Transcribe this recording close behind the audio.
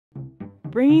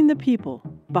bringing the people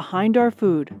behind our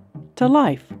food to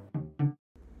life.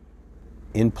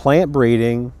 In plant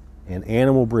breeding and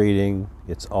animal breeding,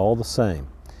 it's all the same.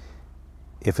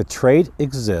 If a trait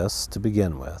exists to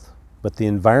begin with, but the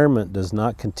environment does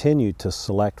not continue to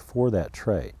select for that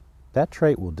trait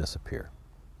will disappear.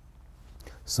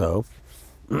 So,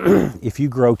 if you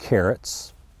grow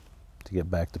carrots, to get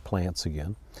back to plants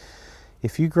again,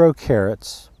 if you grow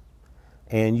carrots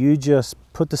and you just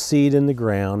put the seed in the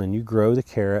ground and you grow the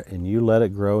carrot and you let it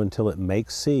grow until it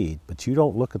makes seed, but you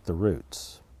don't look at the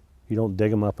roots. You don't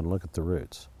dig them up and look at the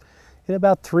roots. In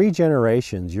about 3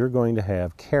 generations, you're going to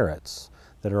have carrots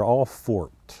that are all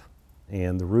forked,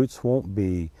 and the roots won't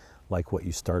be like what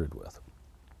you started with.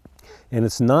 And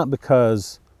it's not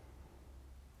because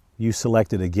you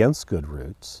selected against good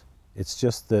roots. It's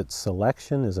just that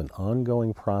selection is an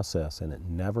ongoing process and it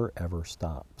never ever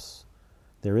stops.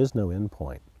 There is no end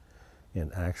point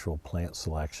in actual plant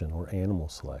selection or animal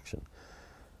selection.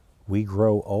 We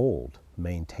grow old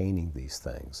maintaining these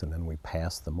things and then we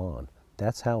pass them on.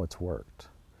 That's how it's worked.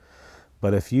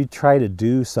 But if you try to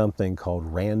do something called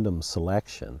random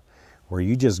selection, where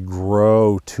you just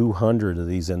grow 200 of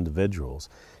these individuals,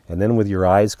 and then with your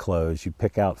eyes closed you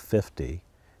pick out 50,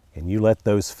 and you let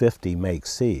those 50 make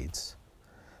seeds,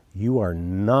 you are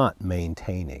not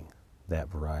maintaining that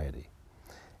variety.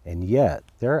 And yet,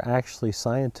 there are actually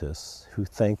scientists who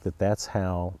think that that's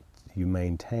how you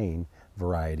maintain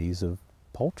varieties of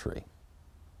poultry.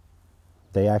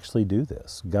 They actually do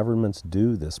this. Governments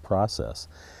do this process.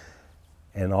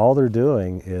 And all they're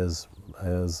doing is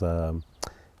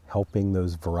helping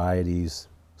those varieties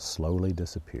slowly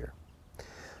disappear.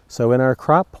 So in our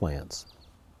crop plants,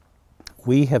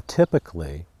 we have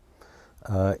typically,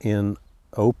 in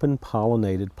open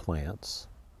pollinated plants,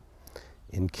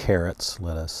 in carrots,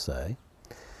 let us say,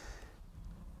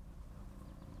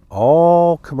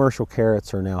 all commercial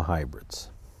carrots are now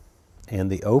hybrids. And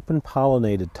the open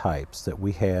pollinated types that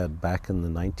we had back in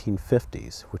the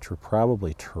 1950s, which were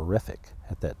probably terrific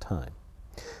at that time,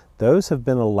 those have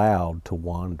been allowed to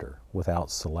wander without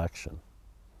selection.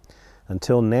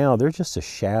 Until now, they're just a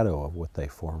shadow of what they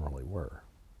formerly were.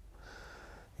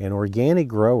 And organic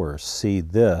growers see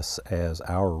this as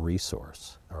our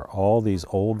resource, are all these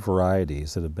old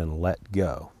varieties that have been let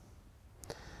go.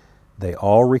 They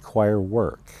all require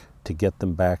work to get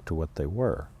them back to what they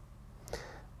were.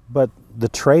 But the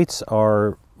traits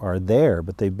are there,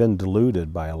 but they've been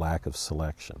diluted by a lack of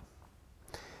selection.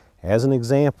 As an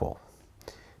example,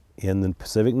 in the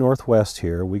Pacific Northwest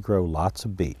here, we grow lots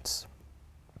of beets.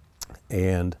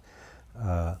 And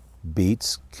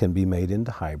beets can be made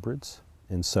into hybrids.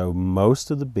 And so most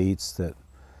of the beets that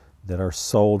are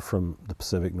sold from the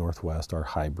Pacific Northwest are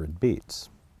hybrid beets.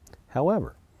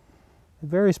 However, in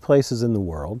various places in the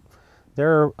world,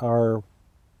 there are,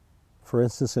 for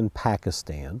instance in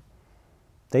Pakistan,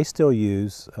 they still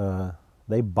use,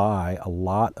 they buy a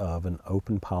lot of an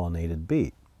open pollinated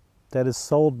beet that is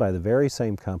sold by the very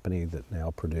same company that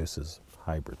now produces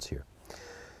hybrids here.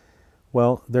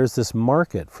 Well, there's this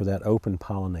market for that open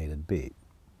pollinated beet.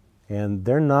 And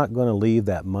they're not going to leave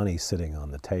that money sitting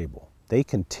on the table. They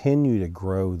continue to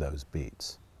grow those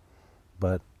beets.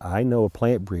 But I know a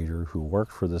plant breeder who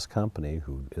worked for this company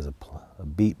who is a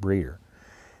beet breeder.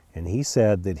 And he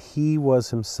said that he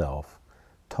was himself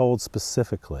told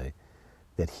specifically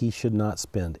that he should not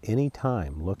spend any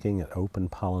time looking at open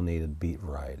pollinated beet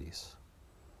varieties.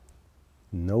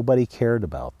 Nobody cared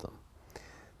about them.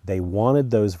 They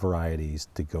wanted those varieties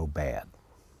to go bad.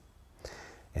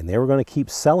 And they were going to keep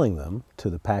selling them to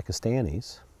the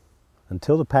Pakistanis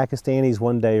until the Pakistanis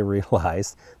one day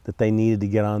realized that they needed to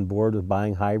get on board with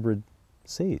buying hybrid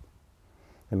seed.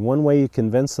 And one way you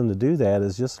convince them to do that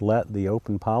is just let the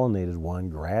open pollinated one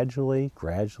gradually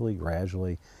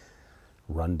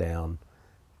run down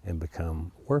and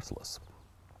become worthless.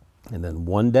 And then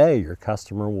one day your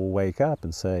customer will wake up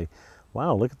and say,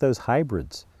 wow, look at those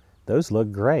hybrids. Those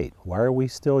look great. Why are we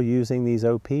still using these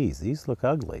OPs? These look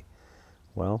ugly.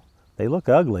 Well, they look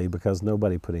ugly because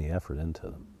nobody put any effort into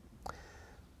them.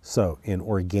 So in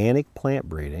organic plant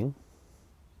breeding,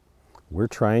 we're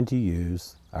trying to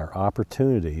use our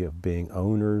opportunity of being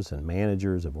owners and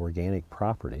managers of organic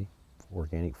property,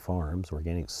 organic farms,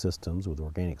 organic systems with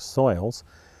organic soils.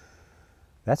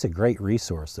 That's a great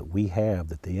resource that we have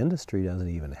that the industry doesn't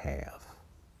even have.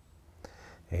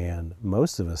 And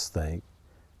most of us think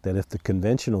that if the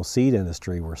conventional seed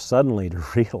industry were suddenly to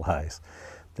realize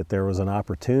that there was an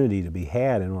opportunity to be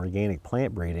had in organic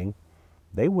plant breeding,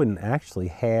 they wouldn't actually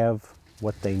have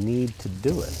what they need to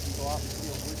do it.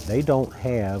 They don't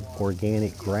have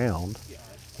organic ground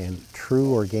and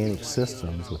true organic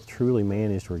systems with truly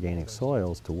managed organic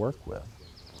soils to work with.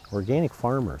 Organic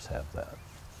farmers have that.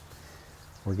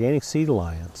 Organic Seed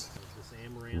Alliance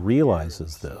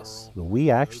realizes this, that we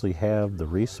actually have the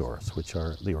resource, which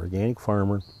are the organic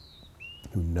farmer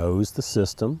who knows the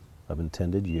system of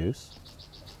intended use,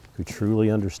 who truly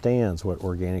understands what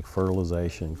organic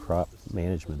fertilization, crop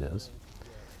management is.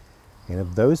 And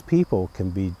if those people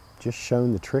can be just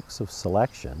shown the tricks of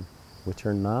selection, which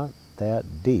are not that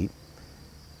deep,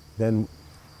 then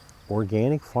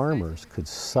organic farmers could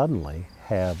suddenly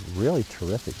have really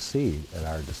terrific seed at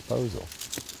our disposal.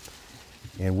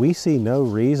 And we see no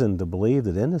reason to believe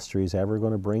that industry is ever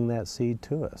going to bring that seed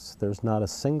to us. There's not a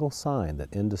single sign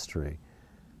that industry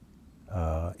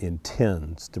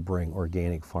intends to bring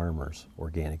organic farmers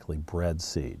organically bred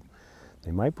seed.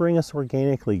 They might bring us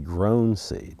organically grown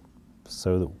seed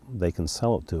so that they can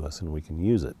sell it to us and we can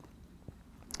use it.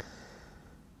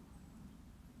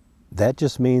 That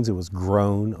just means it was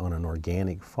grown on an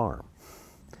organic farm,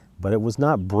 but it was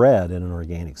not bred in an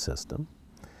organic system,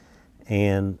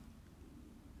 and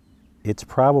it's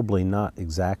probably not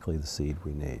exactly the seed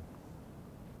we need.